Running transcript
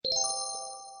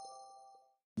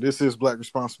This is Black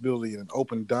Responsibility, an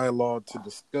open dialogue to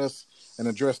discuss and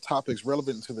address topics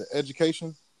relevant to the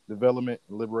education, development,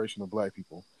 and liberation of Black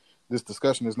people. This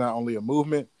discussion is not only a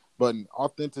movement, but an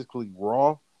authentically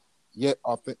raw, yet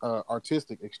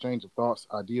artistic exchange of thoughts,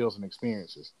 ideals, and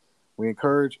experiences. We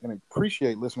encourage and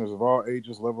appreciate listeners of all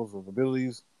ages, levels of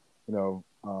abilities,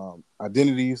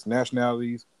 identities,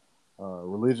 nationalities,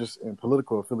 religious and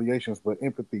political affiliations, but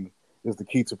empathy is the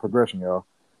key to progression, y'all.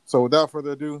 So without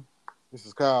further ado, this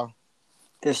is Kyle.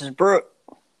 This is Brooke.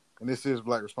 And this is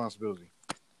Black Responsibility.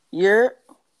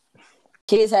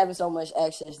 Kids having so much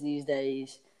access these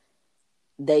days,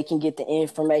 they can get the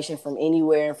information from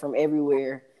anywhere and from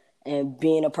everywhere. And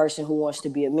being a person who wants to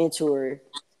be a mentor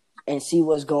and see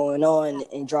what's going on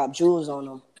and drop jewels on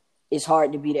them, it's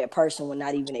hard to be that person when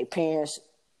not even their parents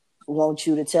want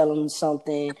you to tell them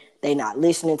something. They not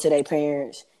listening to their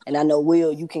parents. And I know,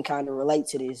 Will, you can kind of relate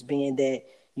to this, being that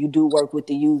you do work with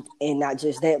the youth, and not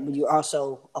just that, but you're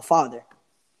also a father.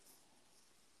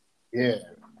 Yeah,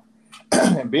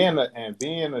 and being a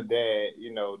dad,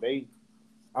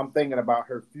 I'm thinking about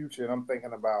her future, and I'm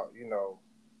thinking about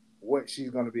what she's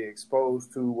going to be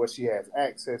exposed to, what she has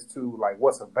access to, like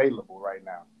what's available right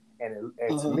now.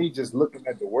 And to me, just looking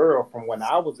at the world from when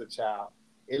I was a child,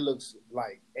 it looks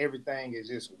like everything is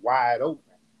just wide open.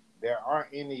 There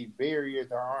aren't any barriers.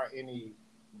 There aren't any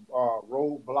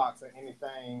roadblocks or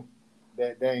anything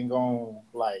that they ain't gonna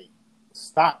like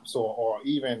stops or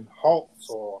even halts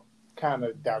or kind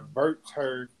of diverts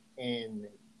her in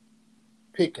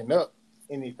picking up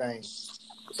anything.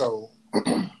 So,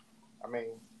 I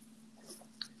mean,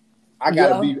 I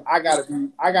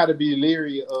gotta be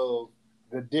leery of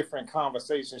the different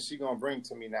conversations she's gonna bring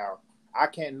to me now. I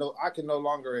can no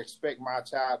longer expect my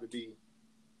child to be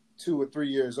 2 or 3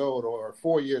 years old or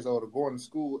 4 years old or going to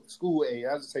school age.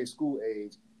 I just say school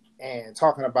age, and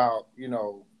talking about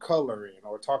coloring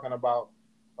or talking about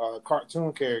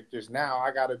cartoon characters. Now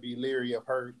I got to be leery of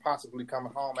her possibly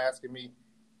coming home asking me,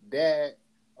 Dad,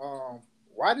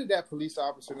 why did that police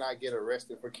officer not get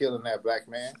arrested for killing that black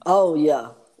man? Oh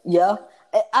yeah.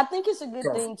 I think it's a good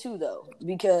thing too, though,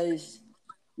 because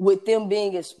with them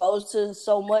being exposed to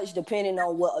so much, depending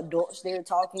on what adults they're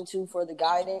talking to for the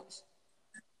guidance,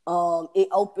 it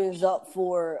opens up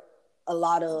for a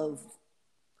lot of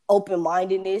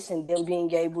open-mindedness and them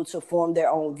being able to form their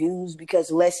own views,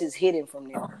 because less is hidden from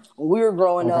them. When we were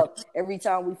growing up, every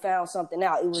time we found something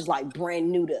out, it was like brand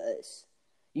new to us,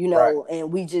 Right.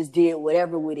 And we just did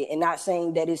whatever with it. And not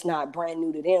saying that it's not brand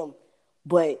new to them,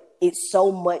 but it's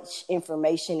so much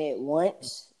information at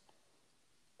once.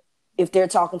 If they're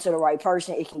talking to the right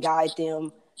person, it can guide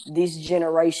them. This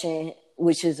generation,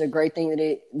 which is a great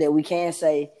thing that we can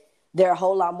say, they're a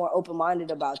whole lot more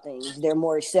open-minded about things. They're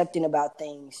more accepting about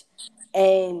things.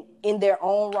 And in their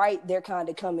own right, they're kind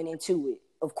of coming into it.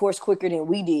 Of course, quicker than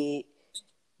we did,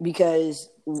 because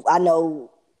I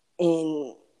know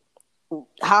in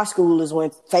high school is when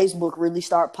Facebook really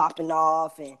started popping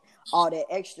off and all that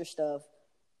extra stuff.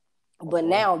 But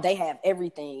now they have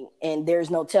everything, and there's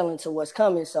no telling to what's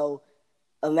coming. So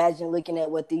imagine looking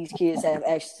at what these kids have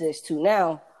access to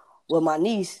now. Well, my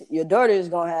niece, your daughter is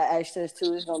going to have access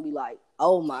to, it's going to be like,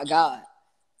 oh, my God.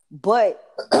 But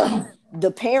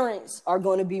the parents are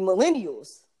going to be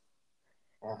millennials.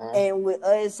 And with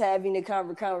us having the kind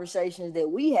of conversations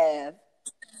that we have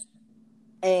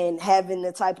and having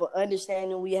the type of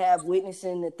understanding we have,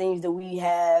 witnessing the things that we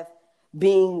have,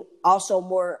 being also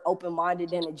more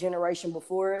open-minded than the generation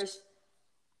before us,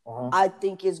 I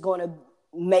think it's going to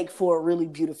make for a really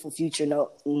beautiful future. No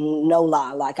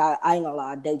lie. Like I ain't gonna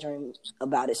lie, I daydream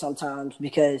about it sometimes,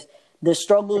 because the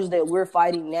struggles that we're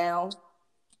fighting now,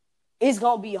 it's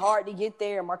gonna be hard to get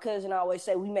there. My cousin always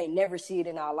say we may never see it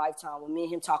in our lifetime. When me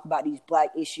and him talk about these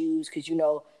black issues, because you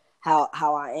know how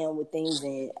I am with things,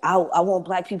 and I want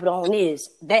black people to own this,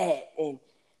 that, and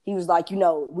he was like,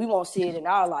 we won't see it in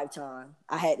our lifetime.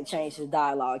 I had to change his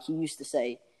dialogue. He used to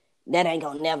say, that ain't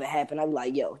gonna never happen. I'd be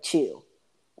like, yo, chill.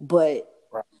 But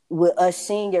with us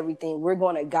seeing everything, we're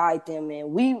going to guide them,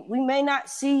 and we may not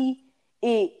see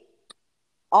it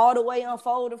all the way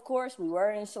unfold. Of course, we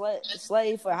were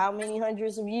enslaved for how many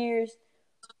hundreds of years,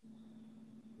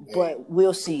 but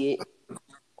we'll see it.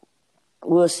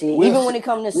 We'll see it. Even when it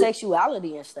comes to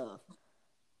sexuality and stuff.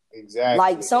 Exactly.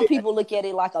 Like, some people look at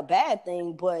it like a bad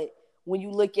thing, but when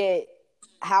you look at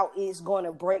how it's going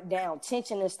to break down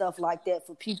tension and stuff like that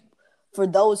for people, for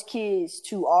those kids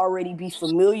to already be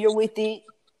familiar with it,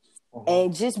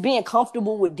 and just being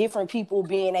comfortable with different people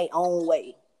being their own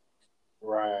way.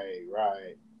 Right.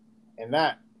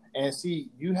 And see,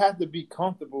 you have to be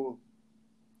comfortable.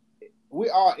 We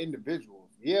are individuals.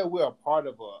 Yeah, we're a part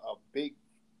of a big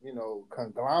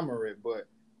conglomerate, but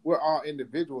we're all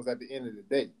individuals at the end of the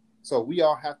day. So we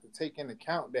all have to take into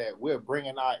account that we're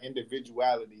bringing our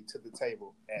individuality to the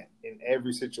table in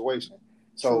every situation.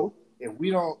 So True.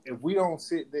 if we don't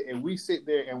sit there, and we sit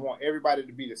there and want everybody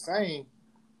to be the same,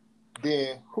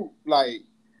 then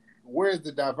where's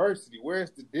the diversity?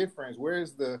 Where's the difference?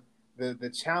 Where's the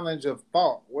challenge of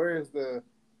thought? Where's the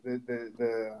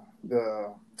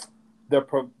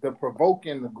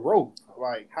provoking the growth?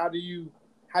 Like, how do you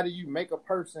make a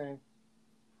person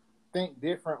think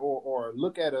different or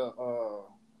look at a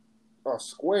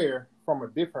square from a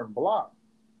different block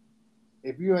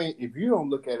if you don't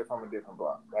look at it from a different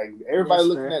block? Like, everybody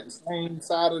looking at the same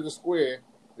side of the square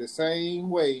the same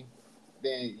way,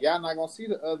 then y'all not gonna see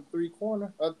the other three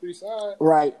sides.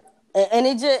 Right. And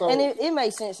it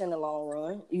makes sense in the long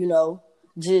run,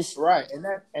 just right.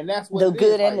 And that's what the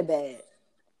good and the bad.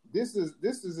 This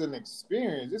is an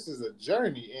experience. This is a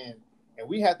journey, and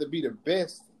we have to be the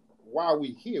best while we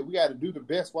here. We got to do the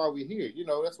best while we here.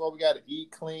 That's why we got to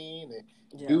eat clean and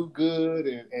do good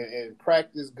and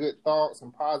practice good thoughts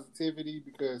and positivity,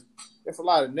 because there's a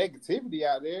lot of negativity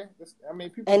out there.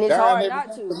 People, and it's hard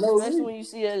not to, especially when you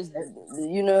see us,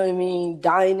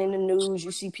 dying in the news.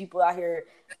 You see people out here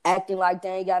acting like they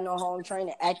ain't got no home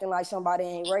training, acting like somebody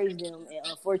ain't raised them, and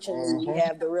unfortunately, we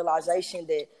have the realization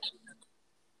that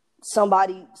some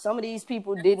of these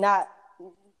people did not,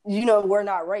 were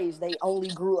not raised. They only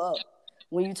grew up.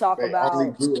 When you talk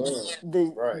about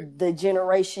the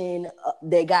generation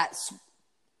that got,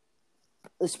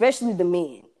 especially the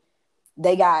men,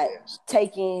 they got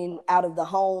taken out of the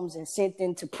homes and sent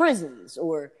into prisons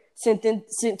or sent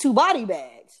to body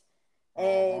bags.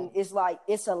 And it's like,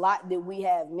 it's a lot that we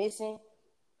have missing,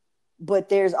 but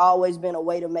there's always been a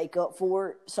way to make up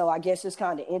for it. So I guess it's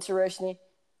kind of interesting.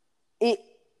 It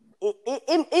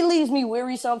leaves me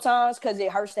weary sometimes because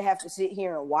it hurts to have to sit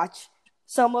here and watch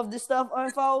some of this stuff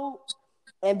unfold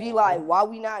and be like, why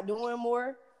we not doing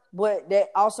more? But that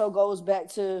also goes back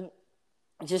to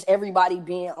just everybody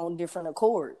being on different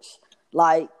accords.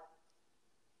 Like,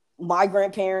 my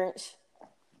grandparents,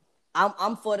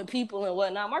 I'm for the people and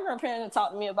whatnot. My grandparents didn't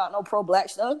talk to me about no pro-black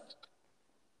stuff.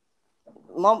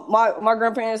 My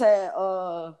grandparents had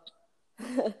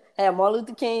had Martin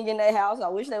Luther King in their house. I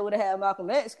wish they would have had Malcolm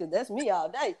X, because that's me all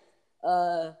day.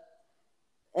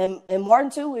 And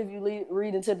Martin too, if you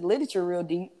read into the literature real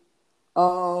deep.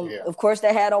 Of course,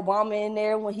 they had Obama in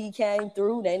there when he came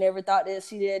through. They never thought they'd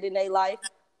see that in their life.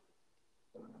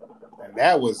 And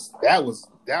that was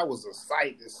a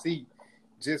sight to see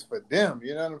just for them.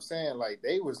 You know what I'm saying? Like,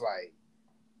 they was like,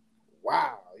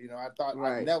 wow.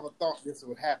 I never thought this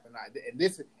would happen.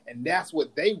 And that's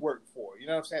what they worked for. You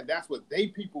know what I'm saying? That's what they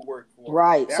people worked for.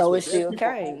 Right. That's so it still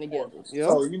came together. Yep.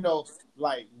 So,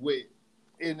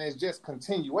 and it's just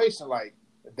continuation. Like,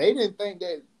 they didn't think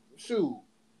that,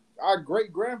 our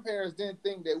great grandparents didn't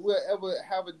think that we'll ever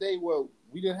have a day where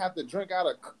we didn't have to drink out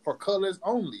of for colors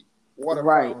only water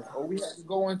fountains, or we had to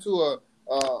go into a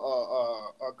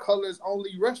colors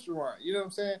only restaurant. You know what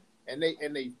I'm saying? And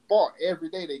they fought every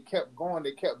day. They kept going.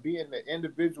 They kept being their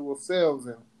individual selves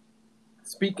and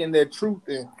speaking their truth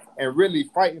and really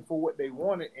fighting for what they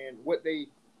wanted and what they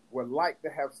would like to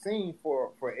have seen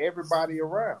for everybody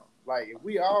around. Like, if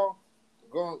we all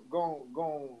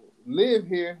gonna live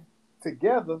here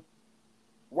together,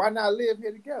 why not live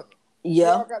here together? Yeah.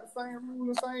 We all got the same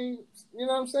rule, the same, you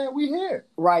know what I'm saying? We here.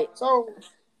 Right. So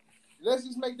let's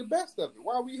just make the best of it.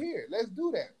 While we here, let's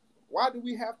do that. Why do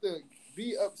we have to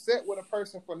be upset with a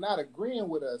person for not agreeing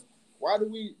with us? Why do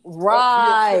we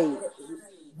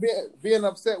being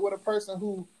upset with a person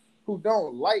who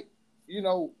don't like,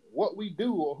 what we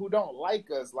do, or who don't like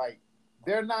us? Like,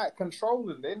 they're not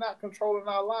controlling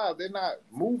our lives. They're not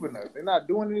moving us. They're not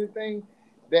doing anything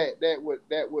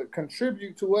that would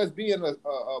contribute to us being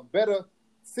a better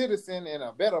citizen and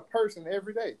a better person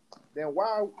every day. Then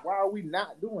why are we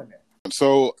not doing that?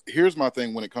 So here's my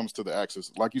thing when it comes to the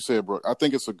access. Like you said, Brooke, I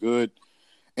think it's a good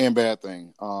and bad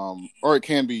thing, or it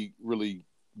can be really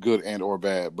good and or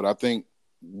bad. But I think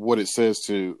what it says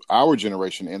to our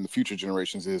generation and the future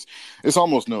generations is it's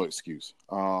almost no excuse.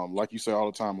 Like you say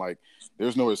all the time, like,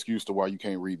 there's no excuse to why you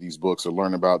can't read these books or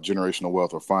learn about generational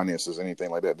wealth or finances, anything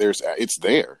like that. It's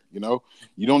there, you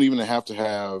don't even have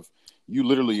to you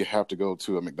literally have to go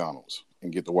to a McDonald's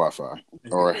and get the Wi-Fi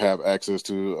or have access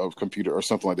to a computer or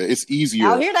something like that. It's easier.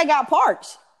 Out here they got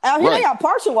parks. They got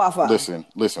parks with Wi-Fi.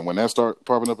 Listen, when that started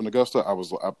popping up in Augusta, I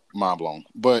was mind blown.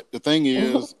 But the thing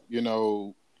is,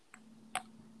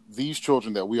 these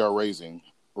children that we are raising,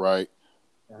 right?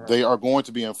 They are going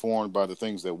to be informed by the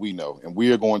things that we know, and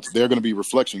they're going to be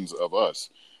reflections of us.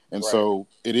 And Right. so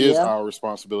it is Yeah. our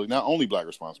responsibility, not only Black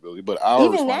responsibility, but our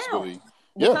Even now, responsibility.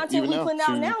 the Yeah, content even we now putting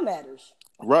out now matters.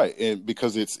 right, and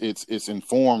because it's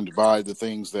informed by the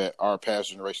things that our past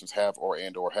generations have or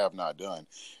have not done,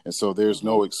 and so there's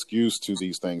no excuse to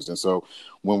these things. And so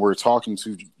when we're talking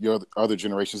to your other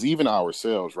generations, even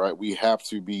ourselves, right, we have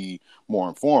to be more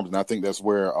informed. And I think that's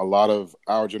where a lot of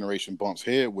our generation bumps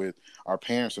head with our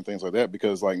parents and things like that,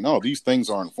 because like, no, these things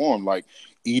are informed. Like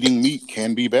eating meat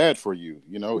can be bad for you.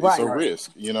 You know, it's a Right.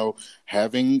 risk. You know,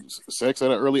 having sex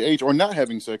at an early age or not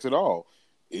having sex at all,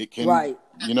 it can, Right.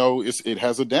 you know, it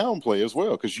has a downplay as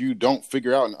well, because you don't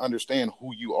figure out and understand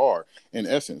who you are in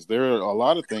essence. There are a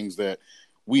lot of things that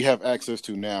we have access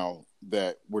to now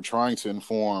that we're trying to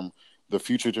inform the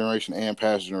future generation and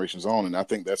past generations on, and I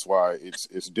think that's why it's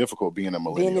difficult being a Being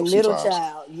millennial the middle sometimes.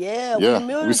 child. Yeah, we Yeah,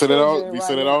 middle we say that all children we right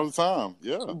say that now. all the time.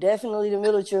 Yeah, Definitely the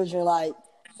middle children, like,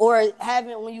 or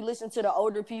having, when you listen to the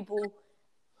older people,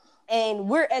 and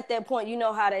we're at that point, you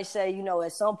know how they say, you know,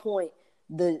 at some point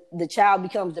the child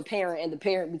becomes the parent and the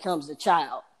parent becomes the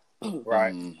child.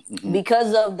 Right.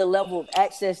 Because of the level of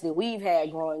access that we've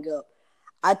had growing up,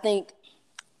 I think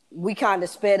we kind of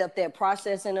sped up that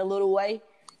process in a little way,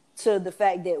 to the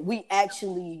fact that we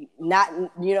actually not,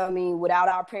 you know what I mean, without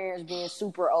our parents being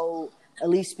super old, at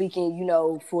least speaking, you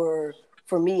know, for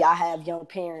me, I have young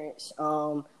parents,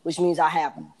 which means I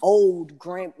have old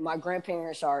my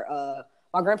grandparents are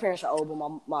old,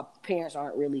 but my parents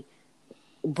aren't really.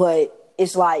 But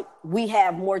it's like we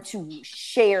have more to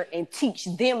share and teach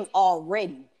them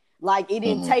already. Like it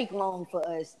didn't take long for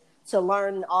us to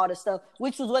learn all the stuff,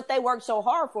 which was what they worked so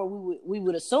hard for. We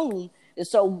would assume, and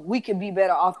so we could be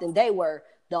better off than they were.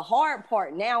 The hard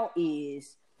part now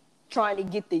is trying to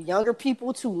get the younger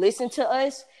people to listen to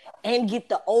us and get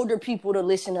the older people to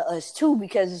listen to us too,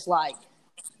 because it's like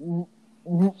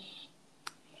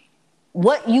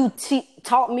what you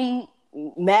taught me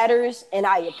matters and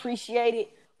I appreciate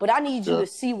it, but I need you to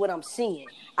see what I'm seeing.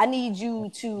 I need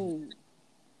you to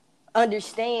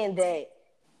understand that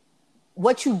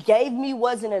what you gave me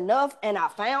wasn't enough and I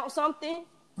found something,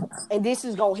 and this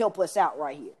is going to help us out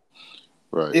right here.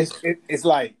 right. It's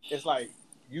like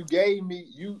you gave me,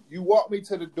 you walked me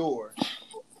to the door,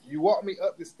 you walked me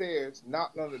up the stairs,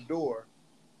 knocked on the door,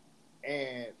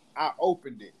 and I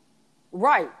opened it.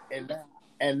 Right.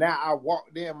 And now I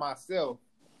walked in myself,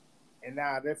 and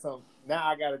now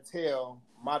I gotta tell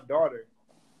my daughter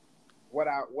what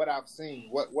I've seen.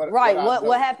 What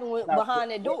happened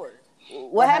behind that door?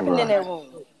 What happened in that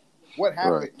room? What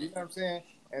happened? Right. You know what I'm saying?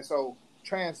 And so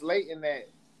translating that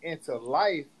into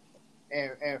life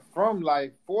and from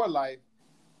life for life,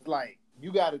 like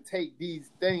you got to take these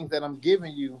things that I'm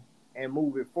giving you and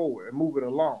move it forward and move it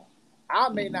along. I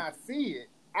may not see it.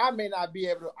 I may not be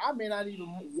able to. I may not even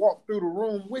walk through the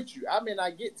room with you. I may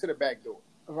not get to the back door.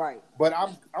 Right. But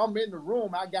I'm in the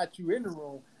room. I got you in the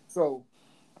room. So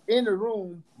in the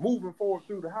room, moving forward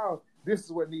through the house, this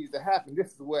is what needs to happen. This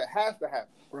is what has to happen.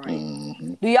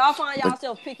 Right. Do y'all find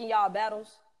yourself picking y'all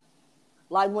battles?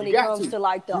 Like when it comes to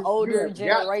like the older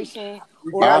generation,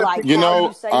 or like you know,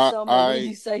 you say something, or when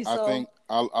you say something?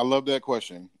 I think I love that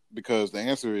question, because the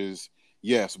answer is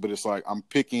yes, but it's like I'm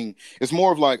picking. It's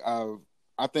more of like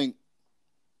I think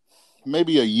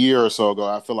maybe a year or so ago,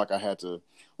 I feel like I had to.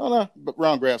 But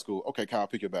around grad school, okay, Kyle,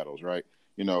 pick your battles, right?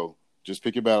 You know, just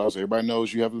pick your battles. Everybody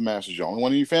knows you have a master's. You're the only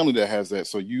one in your family that has that,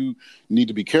 so you need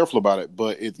to be careful about it.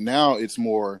 But it's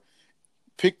more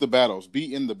pick the battles,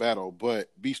 be in the battle, but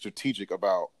be strategic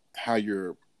about how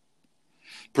you're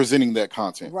presenting that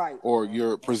content, right? Or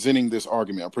you're presenting this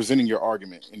argument, or presenting your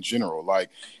argument in general.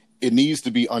 Like it needs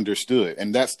to be understood,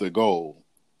 and that's the goal.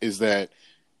 Is that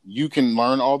you can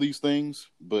learn all these things,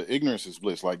 but ignorance is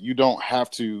bliss. Like you don't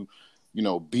have to, you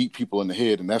know, beat people in the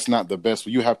head, and that's not the best.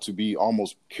 You have to be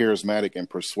almost charismatic and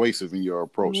persuasive in your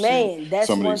approach. Man, that's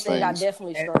some of one these thing things. I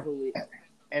definitely struggle with.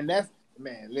 And that's,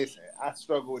 man, listen, I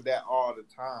struggle with that all the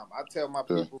time. I tell my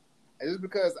people, just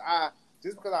because I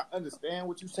understand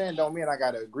what you're saying, don't mean I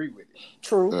got to agree with it.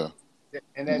 True. Yeah.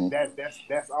 And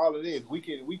that's all it is. We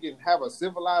can have a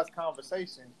civilized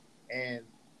conversation and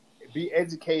be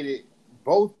educated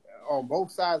on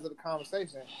both sides of the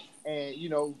conversation, and you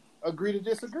know, agree to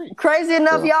disagree. Crazy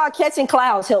enough, y'all, Catching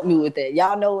Clouds helped me with that.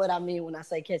 Y'all know what I mean when I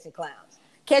say Catching Clouds.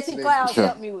 Catching Clouds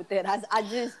helped me with that. I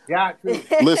just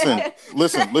listen.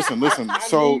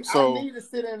 So I need to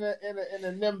sit in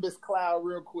a Nimbus cloud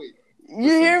real quick. You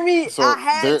hear me? So I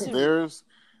had to.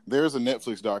 There's a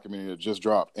Netflix documentary that just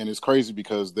dropped, and it's crazy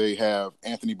because they have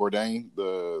Anthony Bourdain,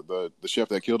 the chef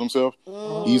that killed himself.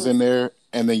 He's in there,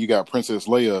 and then you got Princess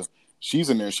Leia she's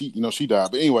in there. She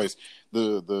died. But anyways,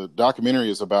 the documentary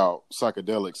is about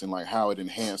psychedelics and like how it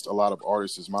enhanced a lot of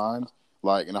artists' minds,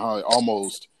 like, and how it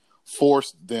almost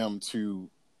forced them to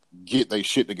get their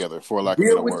shit together, for lack of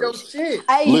better words. Hey,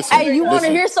 you want to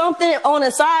hear something on a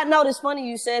side note? It's funny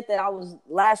you said that.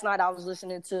 Last night I was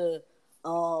listening to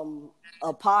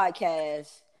a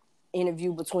podcast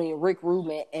interview between Rick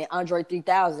Rubin and Andre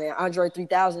 3000. Andre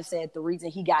 3000 said the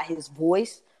reason he got his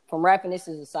voice from rapping. This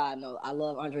is a side note. I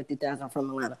love Andre 3000. I'm from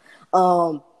Atlanta.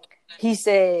 He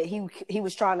said he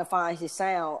was trying to find his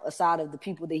sound aside of the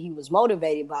people that he was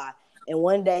motivated by. And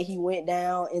one day he went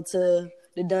down into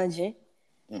the dungeon.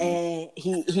 And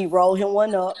he rolled him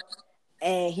one up,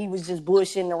 and he was just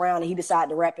bullshitting around, and he decided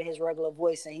to rap in his regular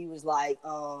voice, and he was like,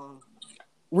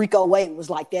 Rico Wade was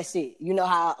like, that's it. You know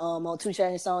how on 2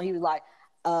 Chainz song he was like,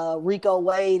 Rico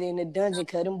Wade in the dungeon,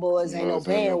 cut them boys ain't no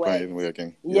paying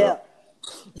Wade. Yeah.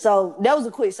 So that was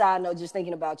a quick side note, just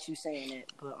thinking about you saying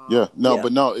that.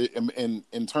 But,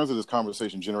 in terms of this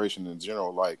conversation, generation in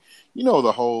general, like,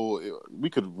 the whole, we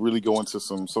could really go into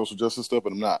some social justice stuff,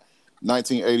 but I'm not.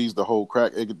 1980s, the whole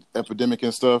crack epidemic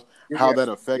and stuff, how that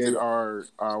affected our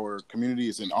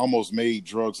communities and almost made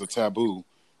drugs a taboo,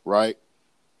 right?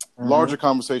 Larger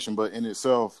conversation, but in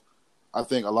itself, I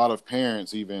think a lot of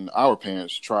parents, even our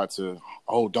parents, try to,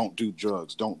 don't do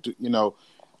drugs, don't do,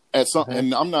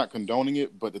 and I'm not condoning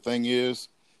it, but the thing is,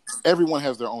 everyone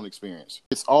has their own experience.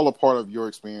 It's all a part of your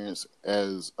experience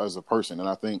as a person, and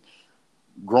I think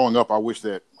growing up, I wish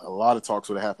that a lot of talks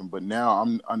would have happened, but now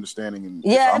I'm understanding. And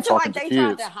I'm talking like to they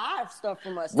kids. Tried to hide stuff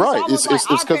from us. Right. It's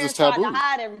because it's taboo. Tried to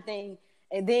hide everything,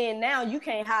 and then now you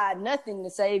can't hide nothing to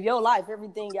save your life.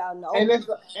 Everything y'all know. And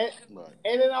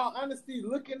in all honesty,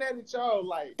 looking at it, y'all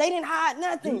like they didn't hide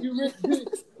nothing.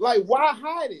 Like, why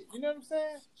hide it? You know what I'm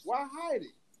saying? Why hide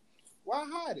it? Why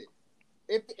hide it?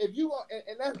 If you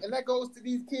and that goes to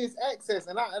these kids' access,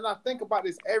 and I think about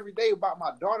this every day about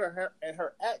my daughter and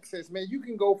her access. Man, you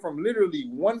can go from literally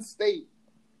one state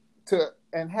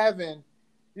and having,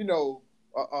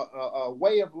 a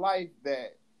way of life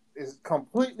that is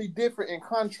completely different and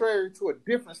contrary to a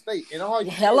different state. And all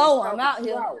I'm out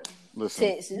here. Listen,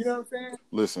 Texas. You know what I'm saying?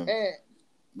 Listen, and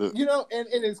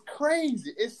and it's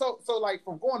crazy. It's so like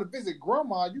from going to visit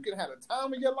grandma, you can have the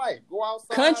time of your life. Go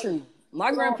outside. Country.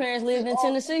 My grandparents lived in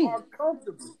Tennessee.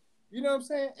 Comfortably. You know what I'm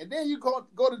saying? And then you go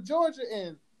to Georgia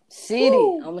and city.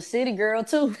 Woo! I'm a city girl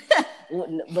too.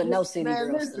 But no city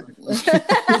girl stuff.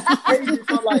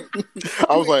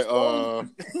 I was like,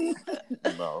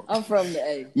 no. I'm from the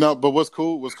A. No, but what's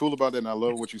cool about that, and I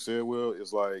love what you said, Will,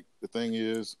 is like, the thing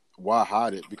is, why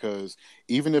hide it? Because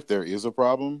even if there is a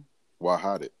problem, why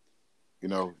hide it?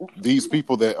 These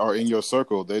people that are in your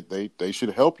circle, they should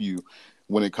help you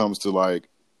when it comes to like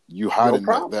you hiding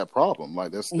that problem.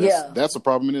 Like that's a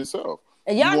problem in itself.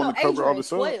 And y'all know Adrian's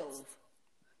 12.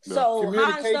 So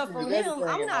hiding stuff from him,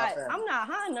 I'm not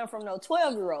hiding nothing from no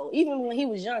 12-year-old, even when he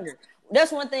was younger.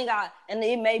 That's one thing and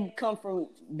it may come from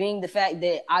being the fact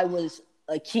that I was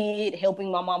a kid helping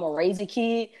my mama raise a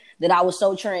kid, that I was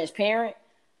so transparent.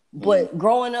 But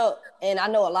growing up, and I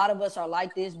know a lot of us are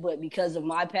like this, but because of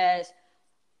my past,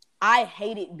 I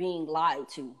hated being lied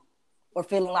to or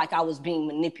feeling like I was being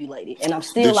manipulated, and I'm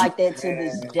still like that to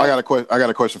this day. I got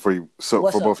a question for you. So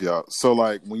for both of y'all. So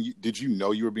like, did you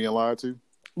know you were being lied to?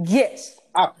 Yes,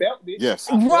 I felt it. Yes,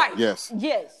 right. Yes.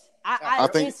 I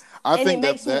think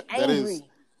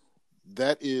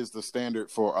that is the standard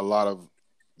for a lot of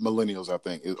millennials, I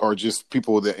think, or just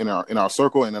people that in our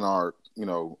circle and in our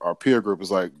our peer group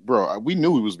is like, bro, we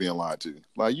knew we was being lied to.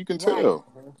 Like, you can tell.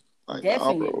 Like,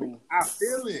 definitely. I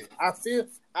feel it.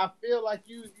 I feel like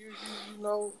you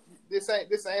know, this ain't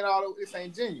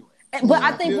genuine. But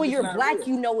I think when you're black, real.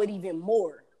 You know it even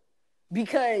more,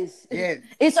 because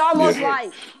it's almost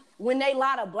like when they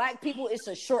lie to black people, it's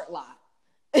a short lie.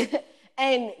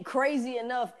 And crazy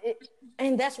enough,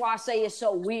 and that's why I say it's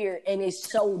so weird, and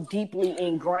it's so deeply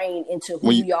ingrained into who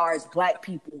we are as black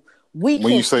people. We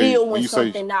can feel when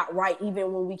something not right,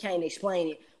 even when we can't explain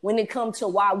it. When it comes to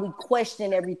why we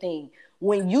question everything,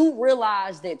 when you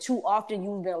realize that too often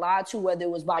you've been lied to, whether it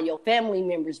was by your family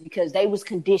members because they was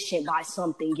conditioned by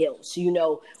something else,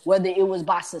 whether it was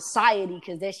by society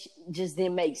because that just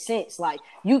didn't make sense. Like,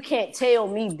 you can't tell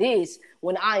me this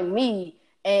when I'm me,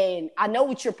 and I know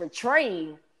what you're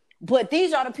portraying, but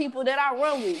these are the people that I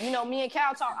run with. Me and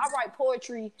Cal talk. I write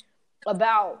poetry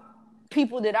about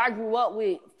people that I grew up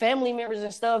with, family members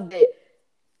and stuff that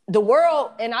the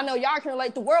world, and I know y'all can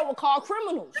relate, the world will call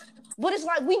criminals. But it's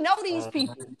like, we know these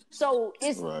people. So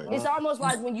it's almost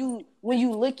like when you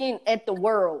looking at the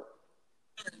world,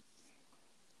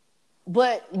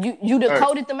 But you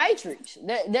decoded the matrix.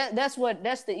 That's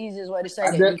the easiest way to say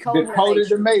I that. decoded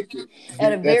the matrix.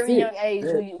 At a That's very it. young age,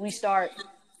 we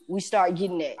start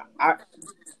getting that.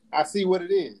 I see what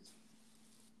it is.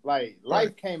 Like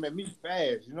life came at me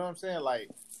fast. You know what I'm saying? Like,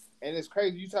 and it's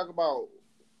crazy. You talk about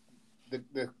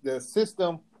the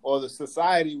system or the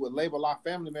society would label our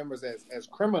family members as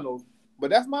criminals, but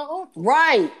that's my uncle.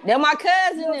 Right. They're my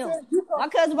cousin. My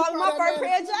cousin bought me my first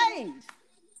pair of J's.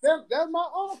 That's my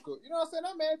uncle. You know what I'm saying?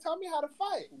 That man taught me how to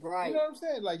fight. Right. You know what I'm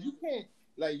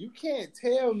saying? You can't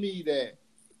tell me that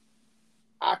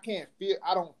I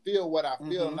don't feel what I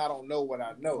feel and I don't know what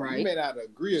I know. Right. You may not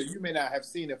agree or you may not have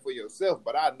seen it for yourself,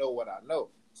 but I know what I know.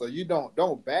 So you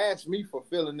don't bash me for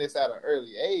feeling this at an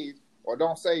early age, or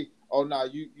don't say, oh no,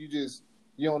 you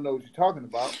don't know what you're talking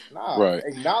about. Nah, right.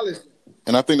 Acknowledge.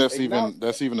 And I think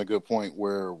that's even a good point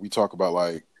where we talk about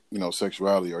like, you know,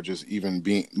 sexuality or just even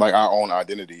being like our own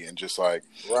identity and just like,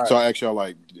 right. So I ask y'all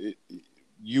like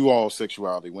you all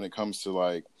sexuality when it comes to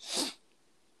like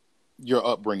your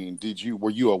upbringing, were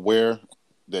you aware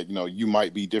that, you know, you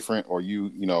might be different or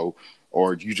you know,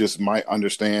 or you just might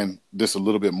understand this a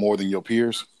little bit more than your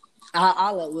peers?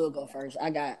 I'll let Will go first. I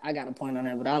got a point on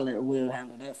that, but I'll let Will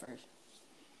handle that first.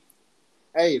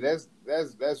 Hey, that's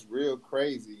real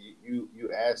crazy. You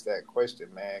asked that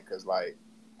question, man, because like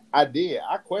I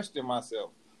questioned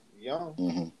myself young.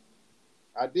 Mm-hmm.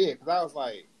 I did because I was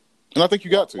like, and I think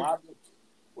you got to.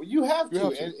 Well, you have to.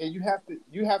 And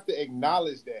you have to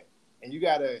acknowledge that, and you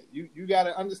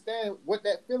gotta understand what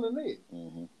that feeling is.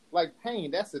 Mm-hmm. Like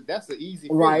pain, that's an easy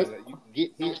feeling. Right. You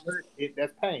get hit, hurt,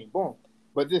 that's pain. Boom.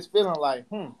 But this feeling like,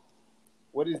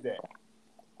 what is that?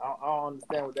 I don't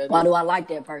understand what that is. Why do I like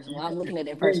that person? Well, I'm looking at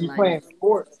that person. You playing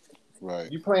sports, right?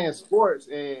 You playing sports,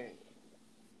 and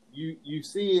you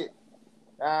see it.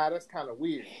 That's kind of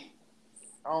weird.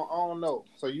 I don't know.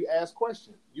 So you ask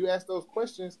questions. You ask those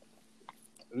questions.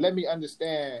 Let me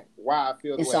understand why I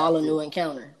feel. It's all a new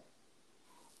encounter.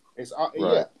 It's all,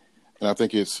 right. Yeah. And I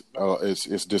think it's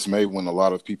dismayed when a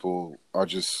lot of people are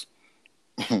just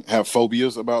have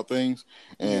phobias about things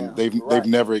and they've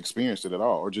never experienced it at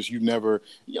all, or just you've never.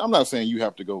 I'm not saying you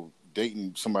have to go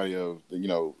dating somebody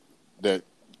that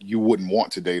you wouldn't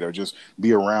want to date or just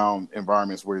be around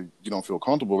environments where you don't feel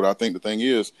comfortable. But I think the thing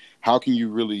is, how can you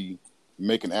really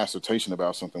make an assertion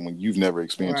about something when you've never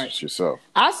experienced it yourself?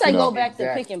 I say go back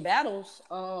to picking battles.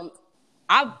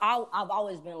 I've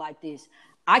always been like this.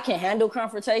 I can handle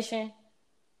confrontation,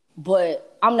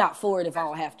 but I'm not for it if I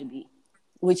don't have to be,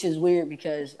 which is weird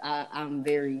because I'm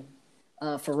very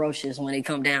ferocious when it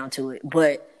come down to it.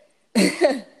 But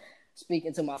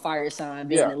speaking to my fire sign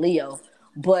being a Leo,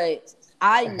 but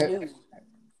I knew.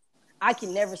 I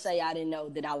can never say I didn't know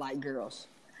that I like girls.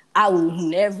 I will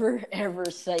never, ever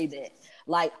say that.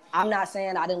 Like, I'm not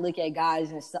saying I didn't look at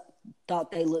guys and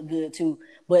thought they looked good too,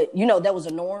 but you know that was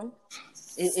a norm.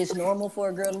 It's normal for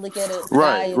a girl to look at a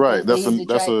guy. Right. That's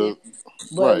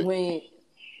But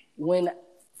when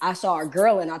I saw a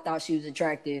girl and I thought she was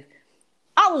attractive,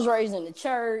 I was raised in the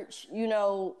church, you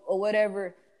know, or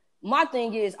whatever. My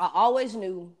thing is, I always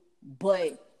knew,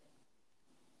 but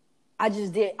I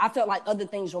felt like other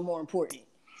things were more important.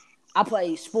 I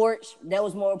played sports, that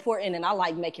was more important, and I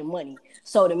like making money.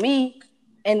 So to me,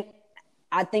 and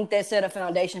I think that set a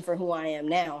foundation for who I am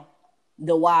now.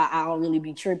 The why I don't really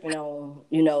be tripping on,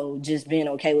 you know, just being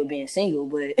okay with being single,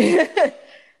 but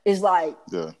it's like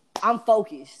I'm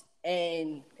focused,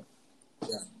 and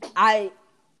I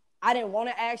didn't want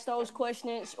to ask those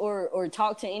questions or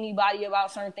talk to anybody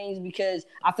about certain things because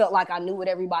I felt like I knew what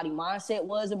everybody's mindset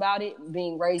was about it,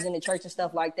 being raised in the church and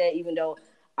stuff like that, even though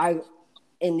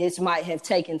and this might have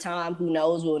taken time, who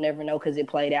knows, we'll never know because it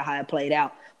played out how it played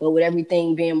out. But with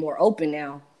everything being more open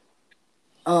now,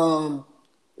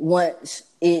 once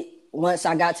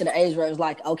I got to the age where it was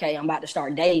like, okay, I'm about to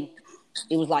start dating,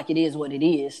 it was like, it is what it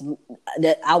is.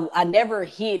 That I never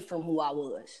hid from who I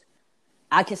was.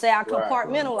 I can say I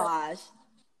compartmentalized,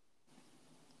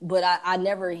 but I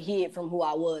never hid from who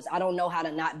I was. I don't know how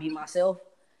to not be myself.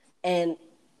 And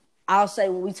I'll say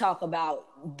when we talk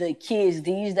about the kids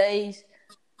these days,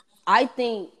 I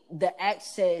think the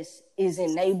access is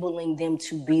enabling them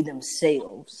to be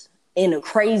themselves in the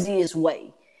craziest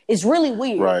way. It's really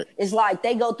weird. Right. It's like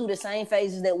they go through the same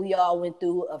phases that we all went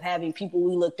through of having people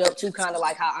we looked up to, kind of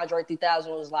like how Andre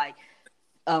 3000 was like,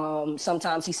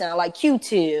 sometimes he sounded like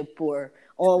Q-Tip, or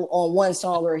on one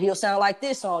song where he'll sound like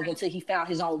this song until he found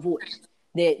his own voice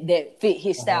that fit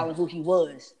his style and who he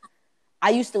was. I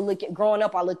used to growing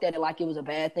up, I looked at it like it was a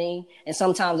bad thing. And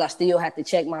sometimes I still have to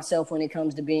check myself when it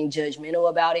comes to being judgmental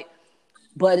about it.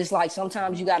 But it's like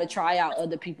sometimes you got to try out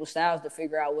other people's styles to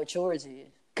figure out what yours is.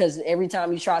 because every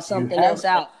time you try something have else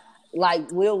out,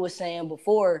 like Will was saying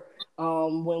before,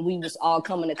 when we was all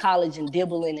coming to college and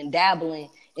dibbling and dabbling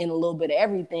in a little bit of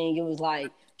everything, it was like,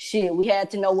 shit, we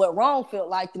had to know what wrong felt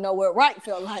like to know what right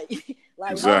felt like.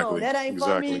 Like, Exactly. hold on, that ain't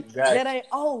for me. Exactly. That ain't,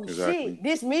 oh, Exactly. shit,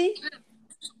 this me?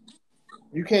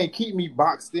 You can't keep me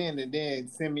boxed in and then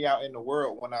send me out in the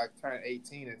world when I turn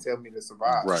 18 and tell me to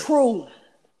survive. Right. True.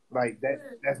 Like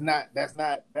that's not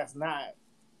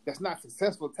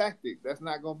successful tactic. That's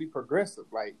not gonna be progressive.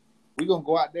 Like we're gonna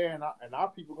go out there and our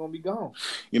people gonna be gone.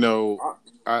 You know,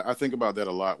 I think about that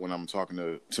a lot when I'm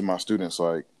talking to my students.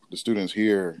 Like the students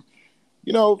here,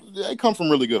 you know, they come from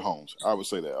really good homes. I would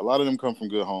say that a lot of them come from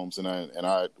good homes, and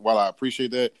I while I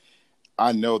appreciate that,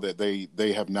 I know that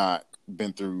they have not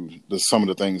been through some of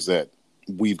the things that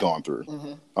we've gone through,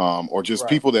 or just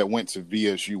people that went to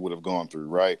VSU would have gone through,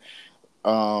 right?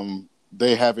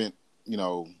 They haven't, you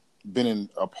know, been in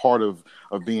a part of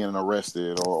being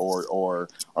arrested or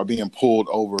being pulled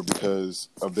over because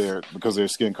of their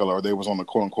skin color, or they was on the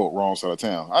quote unquote wrong side of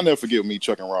town. I never forget me,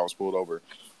 Chuck and Rob was pulled over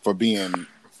for being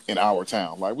in our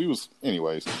town. Like we was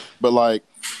anyways, but like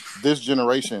this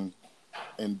generation.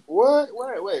 And what?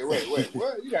 Wait.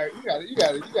 What? You got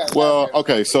it. Well,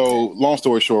 okay. So, long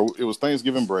story short, it was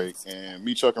Thanksgiving break, and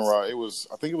me, Chuck, and Rod. I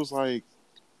think it was like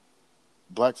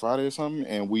Black Friday or something,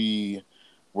 and we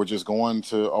were just going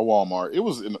to a Walmart. It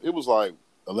was like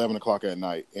 11 o'clock at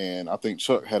night, and I think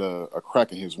Chuck had a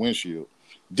crack in his windshield.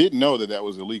 Didn't know that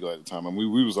was illegal at the time, and we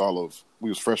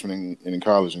was freshmen in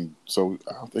college, and so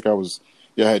I think I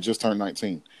had just turned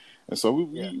 19. And so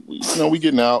we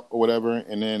getting out or whatever,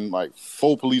 and then like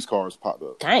 4 police cars popped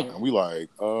up. Dang. And we like,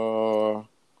 all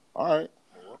right.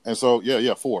 And so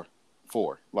 4,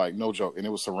 like no joke. And it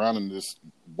was surrounding this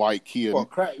white Kia.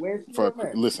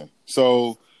 Listen.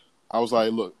 So I was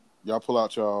like, look, y'all pull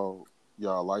out y'all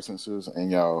licenses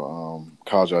and y'all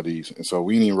college IDs. And so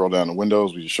we didn't even roll down the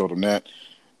windows. We just showed them that,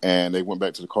 and they went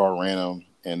back to the car, ran them,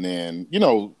 and then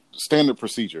standard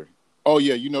procedure. Oh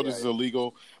yeah, this is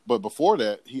illegal. But before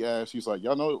that, he's like,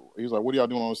 y'all know, he's like, what are y'all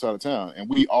doing on the side of town? And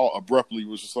we all abruptly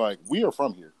was just like, we are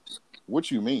from here.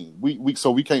 What you mean? So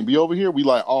we can't be over here? We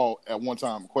like all at one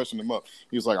time questioned him up.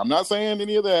 He was like, I'm not saying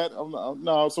any of that.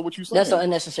 No, so what you saying? That's an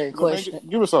unnecessary question.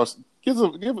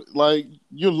 Like,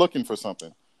 you're looking for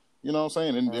something. You know what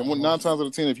I'm saying? And 9 times out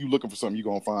of 10, if you're looking for something, you're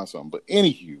going to find something. But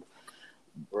anywho,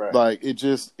 like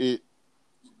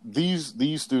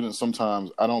these students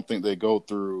sometimes, I don't think they go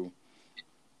through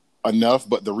enough,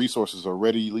 but the resources are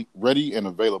ready and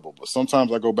available. But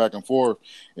sometimes I go back and forth.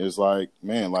 It's like,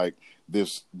 man, like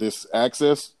this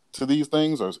access to these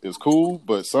things is cool,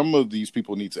 but some of these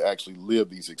people need to actually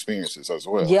live these experiences as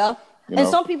well. Yeah. And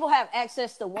some people have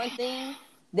access to one thing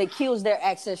that kills their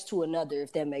access to another,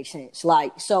 if that makes sense.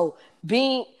 Like, so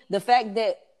being the fact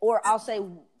that, or I'll say,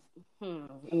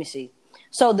 let me see.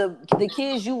 So the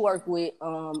kids you work with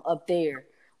up there,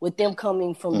 with them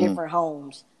coming from different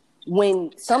homes, when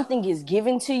something is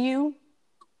given to you,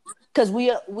 because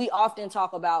we often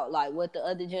talk about like what the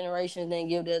other generations didn't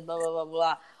give us, blah blah blah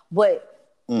blah, but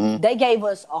they gave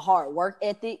us a hard work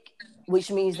ethic,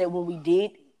 which means that when we did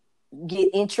get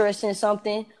interest in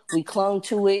something, we clung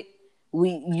to it.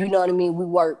 You know what I mean? We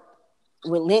worked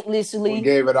relentlessly. We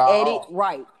gave it all at it,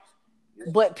 right?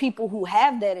 But people who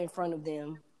have that in front of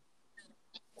them.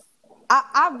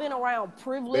 I've been around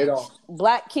privileged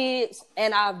black kids,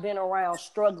 and I've been around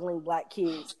struggling black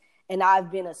kids, and I've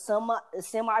been a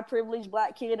semi-privileged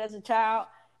black kid as a child,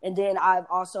 and then I've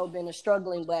also been a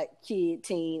struggling black kid,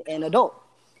 teen, and adult.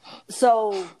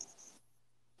 So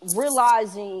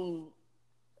realizing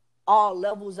all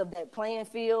levels of that playing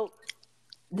field,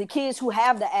 the kids who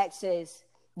have the access,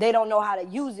 they don't know how to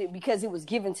use it because it was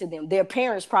given to them. Their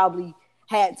parents probably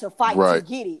had to fight to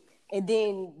get it, and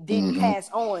then didn't pass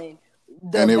on.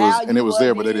 And it was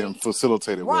there, but they didn't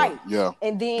facilitate it. Right. Well. Yeah.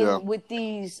 And then with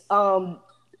these,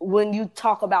 when you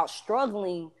talk about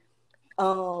struggling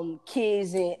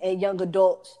kids and young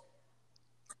adults,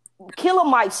 Killer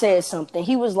Mike said something.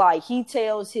 He was like, he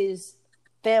tells his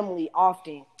family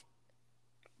often,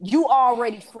 you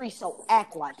already free, so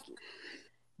act like it.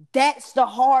 That's the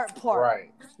hard part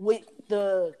with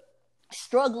the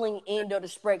struggling end of the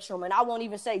spectrum. And I won't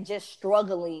even say just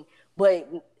struggling, but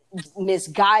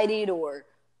misguided or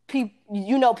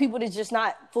people that's just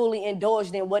not fully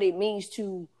indulged in what it means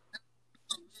to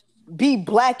be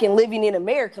black and living in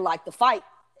America, like the fight.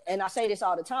 And I say this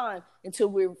all the time, until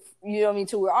we're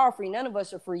all free, none of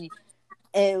us are free.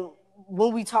 And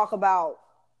when we talk about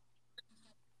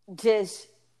just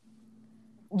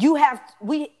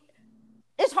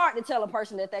it's hard to tell a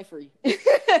person that they free. It's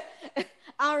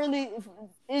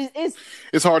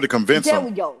hard to convince them. There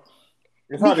we go.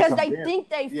 It's hard to because they convince. think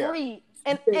they Yeah. free.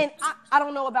 And I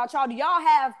don't know about y'all. Do y'all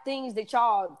have things that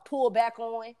y'all pull back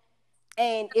on?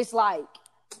 And it's like,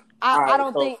 I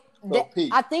don't think that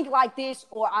Pete. I think like this,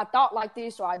 or I thought like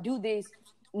this, or I do this,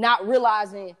 not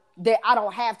realizing that I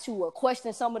don't have to, or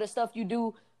question some of the stuff you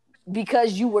do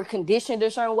because you were conditioned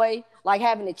a certain way, like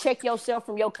having to check yourself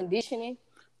from your conditioning.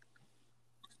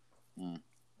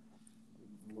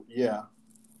 Yeah.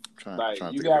 Trying Like, to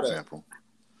you think of an gotta- example.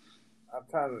 I'm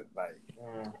trying to like.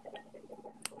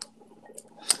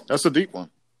 That's a deep one.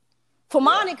 For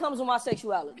mine, it comes with my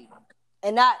sexuality.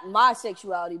 And not my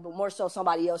sexuality, but more so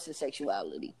somebody else's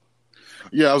sexuality.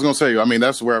 Yeah, I was gonna say. I mean,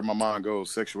 that's where my mind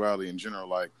goes. Sexuality in general.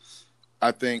 Like,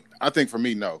 I think for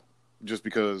me, no. Just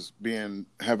because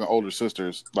having older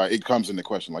sisters, like, it comes into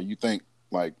question. Like, you think,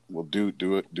 like, well, do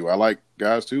I like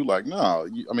guys too? Like, no.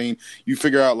 I mean, you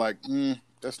figure out like,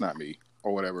 that's not me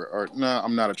or whatever, or no,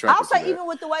 I'm not attracted. I'll to say that. even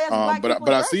with the way as black people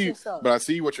but I dress see, and stuff. but I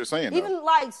see what you're saying. Even though.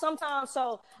 like sometimes,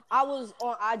 so I was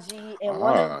on IG and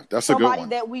That's a good somebody one.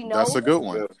 that we know. That's a good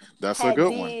one. That's a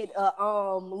good one. Did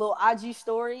a little IG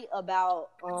story about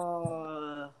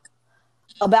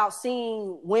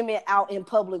seeing women out in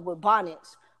public with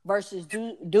bonnets versus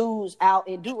dudes out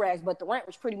in do-rags, but the rant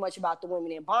was pretty much about the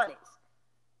women in bonnets.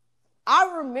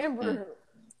 I remember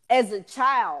as a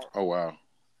child. Oh wow.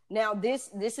 Now this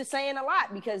is saying a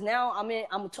lot because now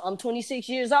I'm 26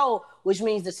 years old, which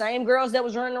means the same girls that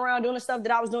was running around doing the stuff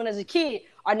that I was doing as a kid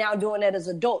are now doing that as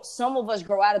adults. Some of us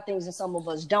grow out of things and some of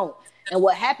us don't. And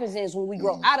what happens is when we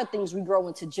grow out of things, we grow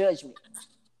into judgment.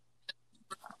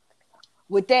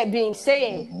 With that being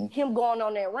said, him going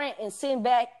on that rant and sitting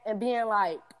back and being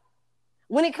like,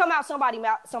 when it come out somebody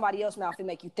else's mouth, it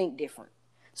make you think different.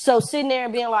 So sitting there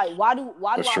and being like, why do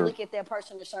I look at that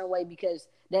person a certain way because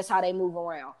that's how they move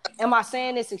around? Am I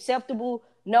saying it's acceptable?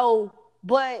 No.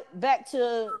 But back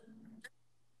to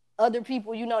other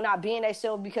people, not being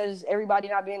themselves because everybody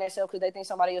not being themselves because they think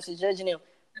somebody else is judging them.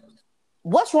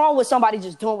 What's wrong with somebody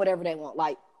just doing whatever they want?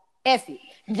 Like, F it.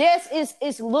 Yes,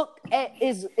 it's looked at,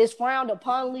 is frowned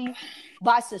upon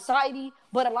by society,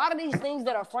 but a lot of these things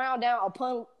that are frowned down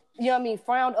upon,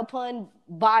 frowned upon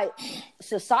by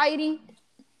society,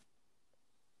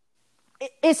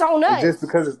 it's on us. Just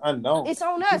because it's unknown. It's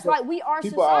on us. Like, we are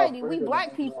society. We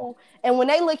black people. And when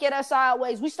they look at us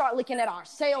sideways, we start looking at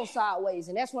ourselves sideways.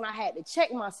 And that's when I had to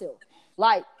check myself.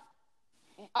 Like,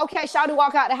 okay, Shawty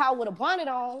walk out the house with a bonnet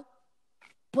on,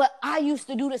 but I used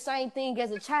to do the same thing as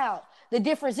a child. The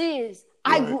difference is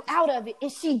I grew out of it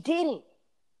and she didn't.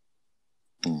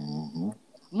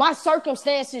 My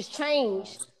circumstances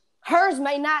changed. Hers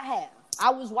may not have. I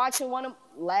was watching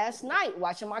last night,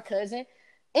 watching my cousin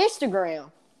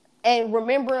Instagram and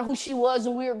remembering who she was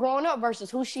when we were growing up versus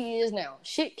who she is now.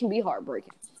 Shit can be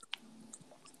heartbreaking.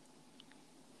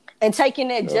 And taking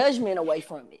that judgment away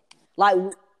from it. Like,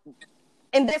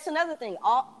 and that's another thing.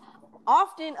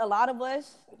 Often, a lot of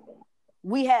us,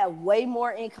 we have way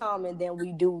more in common than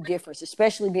we do difference,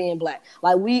 especially being black.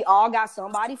 Like, we all got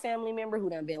somebody family member who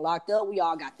done been locked up. We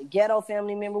all got the ghetto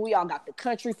family member. We all got the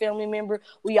country family member.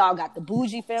 We all got the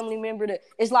bougie family member.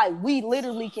 It's like we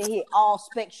literally can hit all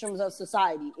spectrums of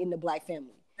society in the black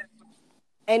family.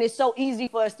 And it's so easy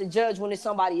for us to judge when it's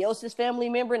somebody else's family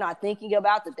member, not thinking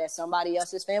about that's somebody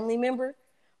else's family member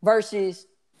versus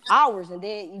ours. And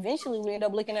then eventually we end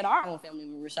up looking at our own family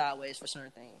member sideways for certain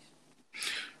things.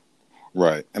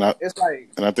 Right. And I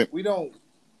think we don't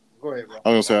go ahead, bro. I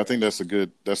was gonna say I think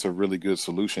that's a really good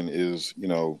solution is,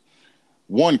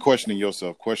 one, questioning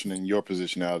yourself, questioning your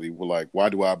positionality. Well, like, why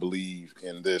do I believe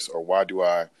in this, or why do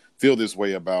I feel this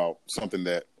way about something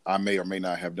that I may or may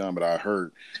not have done, but I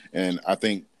heard. And I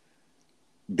think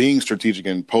being strategic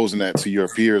and posing that to your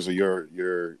peers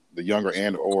or the younger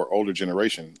and or older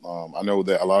generation. I know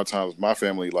that a lot of times my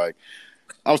family, like,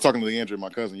 I was talking to Leandra, my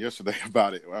cousin, yesterday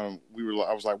about it. I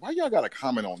was like, why y'all got to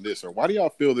comment on this? Or why do y'all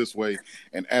feel this way?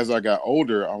 And as I got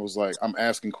older, I was like, I'm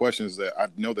asking questions that I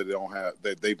know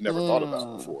that they've never thought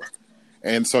about before.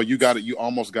 And so you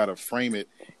almost got to frame it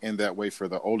in that way for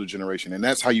the older generation. And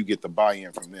that's how you get the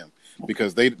buy-in from them,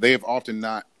 because they have often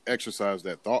not exercised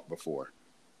that thought before.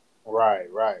 Right.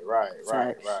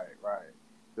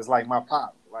 Just like my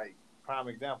pop, like, prime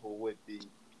example with the,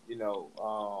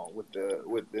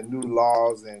 with the new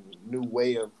laws and new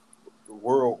way of the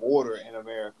world order in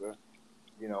America,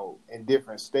 in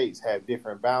different states have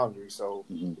different boundaries. So,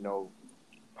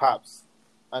 Pop's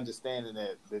understanding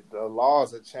that the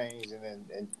laws are changing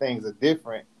and things are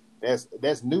different,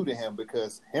 that's new to him,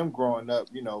 because him growing up,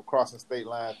 crossing state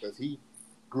lines, because he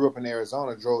grew up in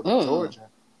Arizona, drove to Georgia,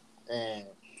 and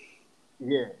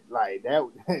like that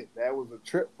was a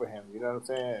trip for him, you know what I'm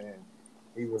saying? And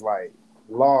he was like,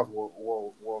 laws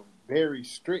were very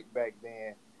strict back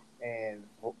then, and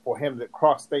for him to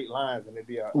cross state lines and it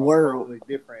be a totally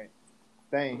different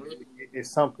thing, it's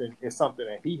something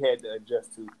that he had to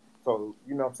adjust to. So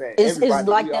you know what I'm saying? It's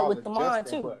like that with the mind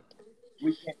too. But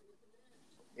we can't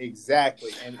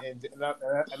exactly. And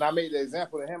I made the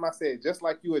example to him. I said, just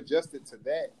like you adjusted to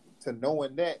that, to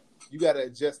knowing that, you got to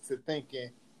adjust to thinking,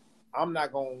 I'm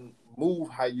not gonna move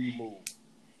how you move.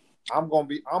 I'm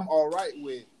all right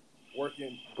with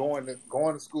working, going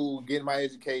to school, getting my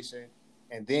education,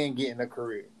 and then getting a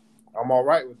career. I'm all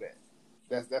right with that.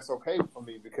 That's okay for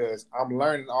me because I'm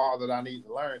learning all that I need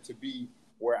to learn to be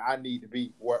where I need to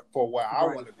be for where I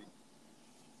want to be.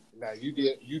 Now you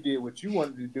did what you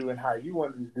wanted to do and how you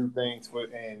wanted to do things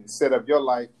and set up your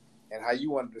life and how you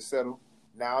wanted to settle.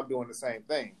 Now I'm doing the same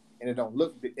thing, and it don't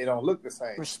look the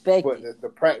same. Respect, but the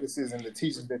practices and the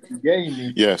teachings that you gave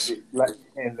me, yes,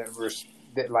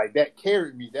 that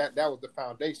carried me. That was the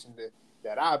foundation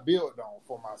that I built on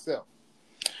for myself.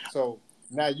 So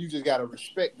now you just got to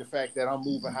respect the fact that I'm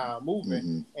moving how I'm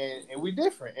moving, and we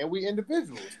different and we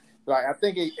individuals. Like I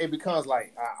think it becomes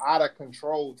like an out of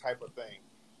control type of thing,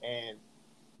 and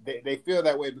they feel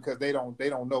that way because they don't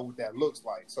know what that looks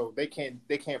like, so they can't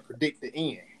predict the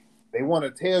end. They want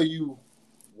to tell you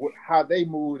how they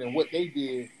moved and what they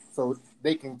did, so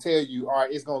they can tell you, all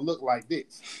right, it's gonna look like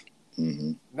this.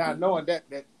 Not knowing that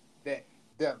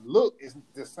look is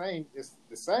the same. It's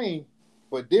the same,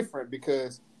 but different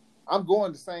because I'm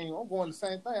going the same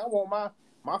thing. I want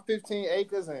my 15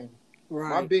 acres and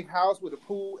my big house with a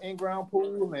pool, in-ground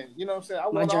pool, and you know what I'm saying.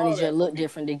 My journey just look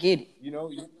different to get it. You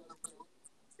know,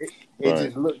 it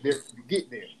just look different to get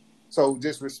there. So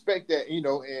just respect that, you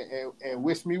know, and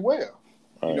wish me well.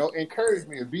 Right. You know, encourage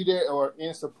me to be there or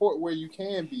in support where you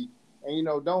can be, and you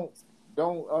know, don't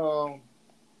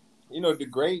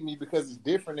degrade me because it's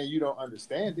different and you don't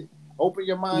understand it. Open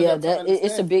your mind. Yeah,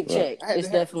 it's a big check. It's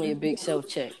definitely a big self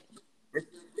check.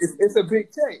 It's a big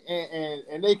check,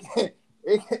 and they can't.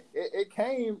 It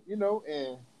came, you know,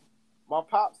 and my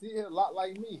pops, he is a lot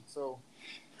like me, so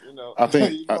you know. I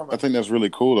think that's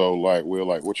really cool though. Like Will,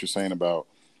 like what you're saying about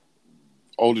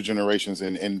older generations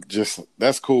and just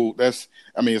that's cool. It's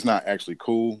not actually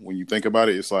cool when you think about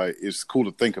it. It's like it's cool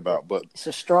to think about, but it's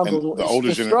a struggle. The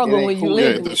older struggle when you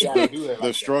live.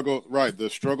 The struggle, right? The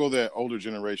struggle that older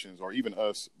generations or even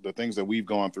us, the things that we've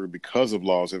gone through because of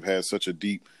laws have had such a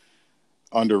deep,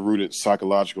 under-rooted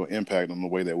psychological impact on the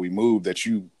way that we move that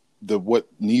what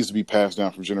needs to be passed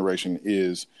down from generation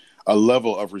is a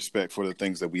level of respect for the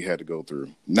things that we had to go through.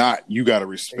 Not you got to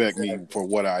respect me for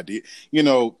what I did, you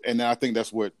know. And I think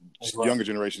that's what younger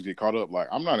generations get caught up. Like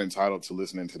I'm not entitled to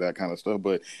listening to that kind of stuff,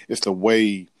 but it's the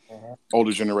way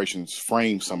older generations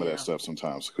frame some of that stuff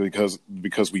sometimes because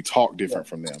we talk different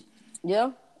from them.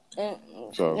 Yeah.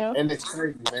 And it's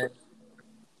crazy, man.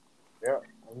 Yeah.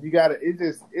 You gotta.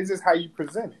 It's just how you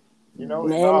present it. You know,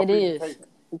 man, it is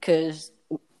because.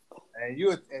 And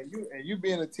you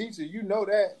being a teacher, you know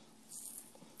that.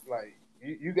 Like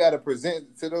you got to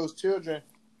present to those children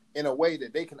in a way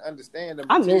that they can understand the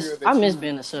material. I miss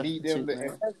being a substitute.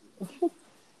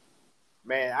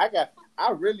 Man,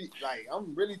 I'm really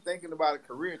thinking about a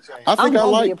career change. I think I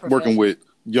like working with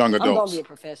young adults. I'm gonna be a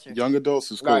professor. Young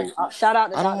adults is cool. Shout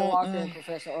out to Dr. Walker,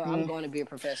 professor, or I'm going to be a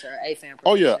professor, a fan professor.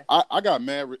 Oh yeah, I got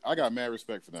mad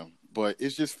respect for them, but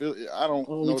it's just I don't.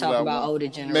 When know we talk about older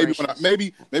generations,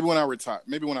 maybe when I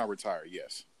retire,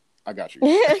 yes, I got you.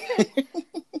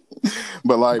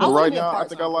 But right now, I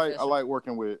think I like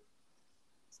working with.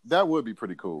 That would be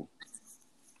pretty cool.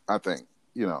 I think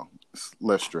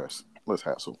less stress, less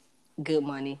hassle. Good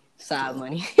money, side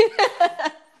money.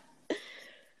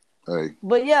 Hey.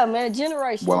 But yeah, man,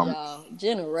 generations, y'all.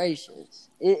 Generations.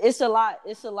 It's a lot.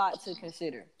 It's a lot to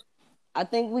consider. I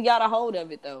think we got a hold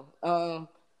of it though.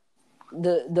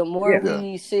 The more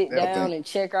we sit down and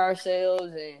check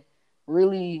ourselves and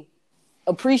really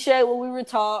appreciate what we were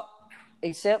taught,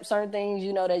 accept certain things,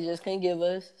 they just can't give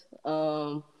us.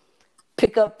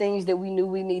 Pick up things that we knew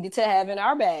we needed to have in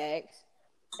our bags,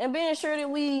 and being sure that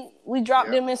we drop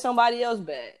them in somebody else's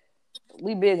bag.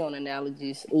 We big on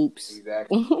analogies. Oops.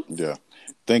 Exactly. Yeah.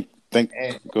 Think.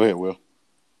 Go ahead, Will.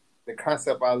 The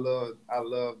concept I love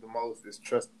the most is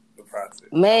trust the process.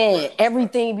 Man,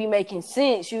 everything be making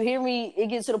sense. You hear me? It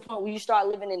gets to the point where you start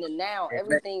living in the now.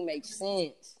 Everything makes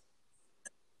sense.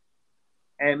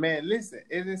 And man, listen,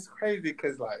 it is crazy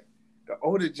because like the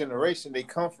older generation, they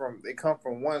come from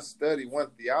one study, one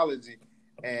theology,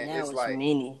 and now it's like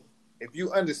many. If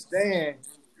you understand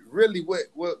really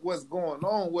what's going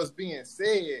on, what's being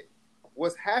said,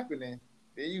 what's happening,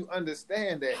 then you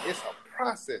understand that it's a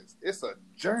process, it's a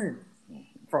journey.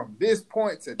 from this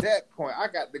point to that point, I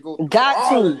got to go through Got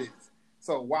all to. of this.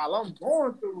 So while I'm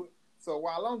going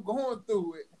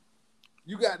through it,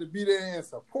 you got to be there and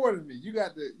supporting me. You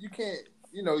can't,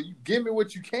 you give me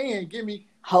what you can. Give me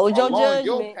Hold your along judgment.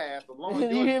 your path,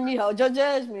 You hear me? Hold your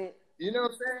judgment. You know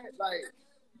what I'm saying? Like,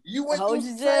 you went Hold through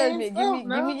your the same judgment.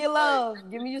 stuff Give me your love.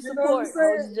 Give me your you know what I'm support.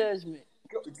 Hold saying? your judgment.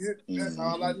 That's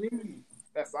all I need.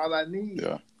 That's all I need.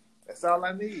 Yeah. That's all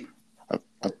I need.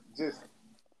 Just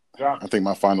I think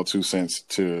my final 2 cents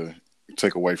to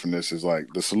take away from this is like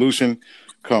the solution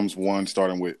comes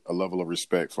starting with a level of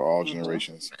respect for all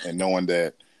generations and knowing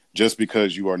that just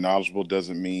because you are knowledgeable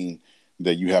doesn't mean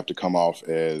that you have to come off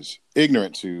as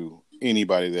ignorant to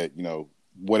anybody that,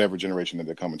 whatever generation that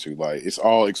they're coming to. Like, it's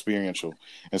all experiential.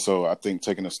 And so I think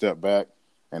taking a step back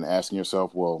and asking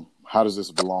yourself, well, how does this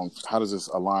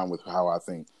align with how I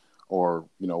think? Or,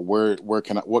 what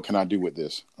can I do with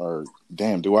this? Or,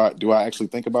 damn, do I actually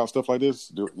think about stuff like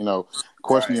this?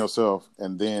 Question yourself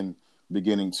and then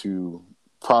beginning to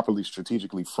properly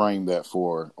strategically frame that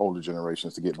for older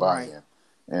generations to get buy-in.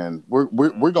 And we're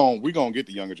gonna get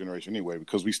the younger generation anyway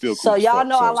because we still. So y'all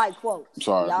know I like quotes. I'm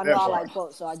sorry. Y'all know I like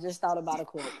quotes. So I just thought about a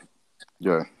quote.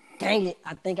 Yeah. Dang it!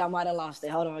 I think I might have lost it.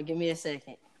 Hold on, give me a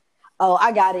second. Oh,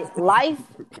 I got it. Life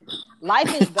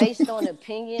is based on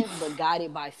opinions but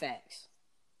guided by facts.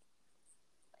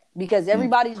 Because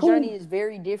everybody's journey is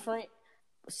very different.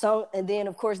 And then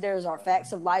of course there's our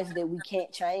facts of life that we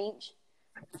can't change.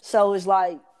 So it's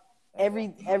like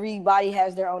everybody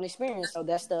has their own experience. So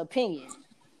that's the opinion.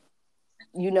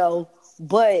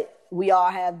 But we all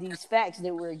have these facts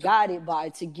that we're guided by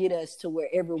to get us to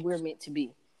wherever we're meant to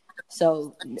be.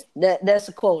 So that's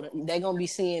a quote. They're gonna be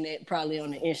seeing it probably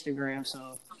on the Instagram.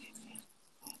 So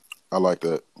I like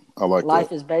that.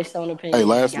 Life is based on opinion.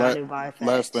 Hey, guided by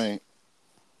facts.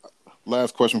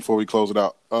 Last question before we close it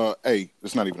out.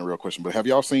 It's not even a real question, but have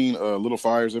y'all seen Little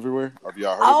Fires Everywhere? Have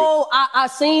y'all heard of it? I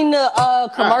seen the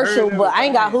commercial, but I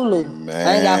ain't got Hulu.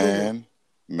 I ain't got Hulu.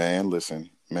 Man, listen.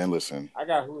 I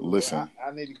got Hulu. Listen.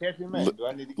 I need to catch him, man. Do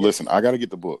I need to catch Listen, I got to get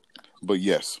the book. But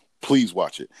yes, please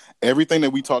watch it. Everything that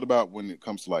we talked about when it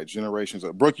comes to like generations.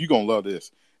 Brooke, you're going to love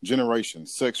this.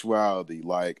 Generations, sexuality,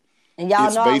 like and y'all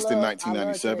it's know based in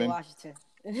 1997.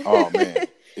 Oh, man.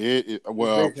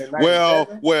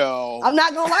 Well. I'm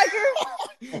not going to like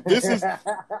her. This is,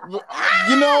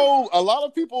 a lot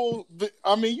of people,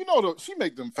 she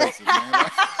make them faces, man.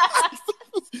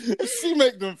 She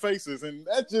make them faces, and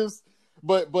that just,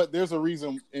 but there's a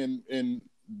reason, and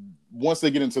once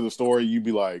they get into the story, you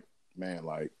be like, man,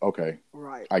 like, okay,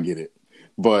 right, I get it.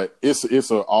 But it's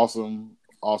an awesome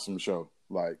show.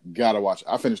 Like, gotta watch it.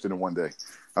 I finished it in one day.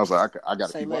 I was like, I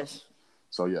gotta keep watching.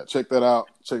 So yeah, check that out.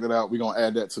 We're gonna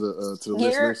add that to the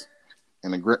listeners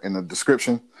in the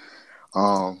description.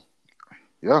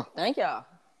 Yeah. Thank y'all.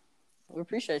 We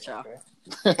appreciate y'all.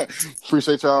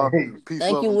 Appreciate y'all. Peace,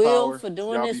 Thank love, you, and Will, power. for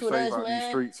doing y'all this with us,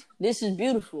 man. This is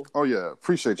beautiful. Oh yeah,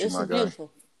 appreciate you, my guy. Beautiful.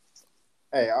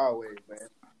 Hey, always, man.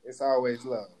 It's always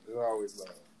love. It's always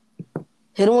love.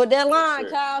 Hit him with that line,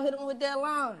 Kyle. Hit him with that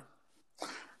line.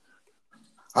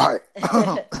 All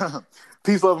right.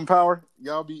 Peace, love, and power.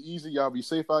 Y'all be easy. Y'all be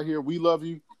safe out here. We love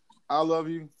you. I love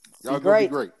you. Y'all go be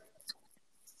great.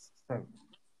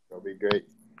 Go be great.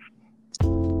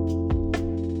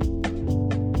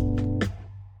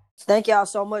 Thank y'all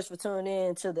so much for tuning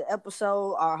in to the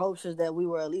episode. Our hopes is that we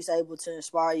were at least able to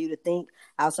inspire you to think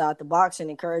outside the box and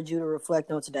encourage you to reflect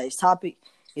on today's topic.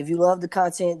 If you love the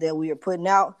content that we are putting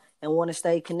out and want to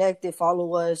stay connected,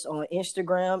 follow us on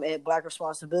Instagram at Black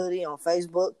Responsibility, on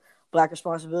Facebook, Black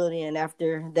Responsibility. And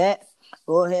after that,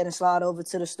 go ahead and slide over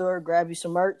to the store, grab you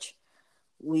some merch.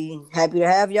 We happy to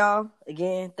have y'all.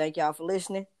 Again, thank y'all for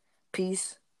listening.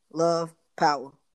 Peace, love, power.